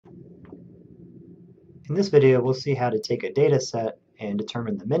In this video, we'll see how to take a data set and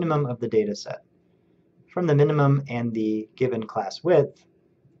determine the minimum of the data set. From the minimum and the given class width,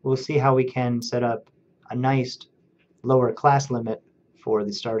 we'll see how we can set up a nice lower class limit for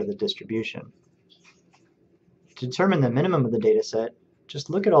the start of the distribution. To determine the minimum of the data set, just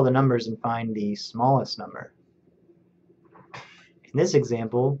look at all the numbers and find the smallest number. In this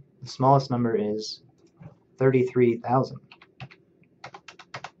example, the smallest number is 33,000.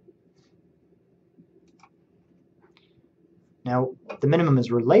 Now, the minimum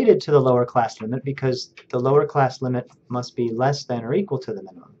is related to the lower class limit because the lower class limit must be less than or equal to the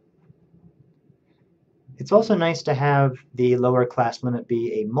minimum. It's also nice to have the lower class limit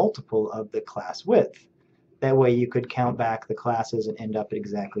be a multiple of the class width. That way you could count back the classes and end up at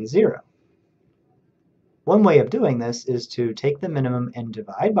exactly 0. One way of doing this is to take the minimum and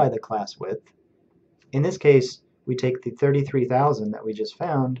divide by the class width. In this case, we take the 33,000 that we just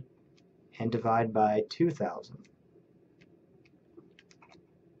found and divide by 2,000.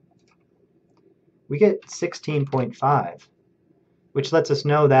 We get 16.5, which lets us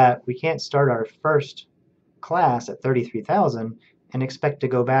know that we can't start our first class at 33,000 and expect to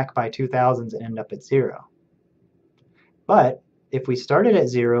go back by 2,000s and end up at 0. But if we started at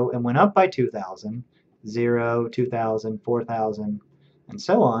 0 and went up by 2,000, 0, 2,000, 4,000, and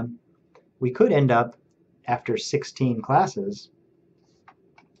so on, we could end up, after 16 classes,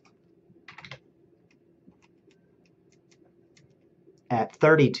 at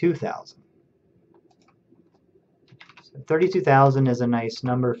 32,000. 32,000 is a nice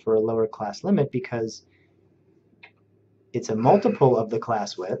number for a lower class limit because it's a multiple of the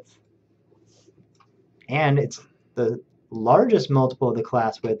class width, and it's the largest multiple of the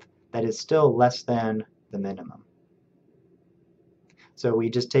class width that is still less than the minimum. So we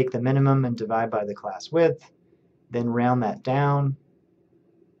just take the minimum and divide by the class width, then round that down,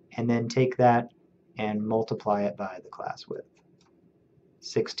 and then take that and multiply it by the class width.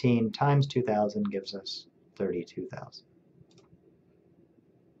 16 times 2,000 gives us 32,000.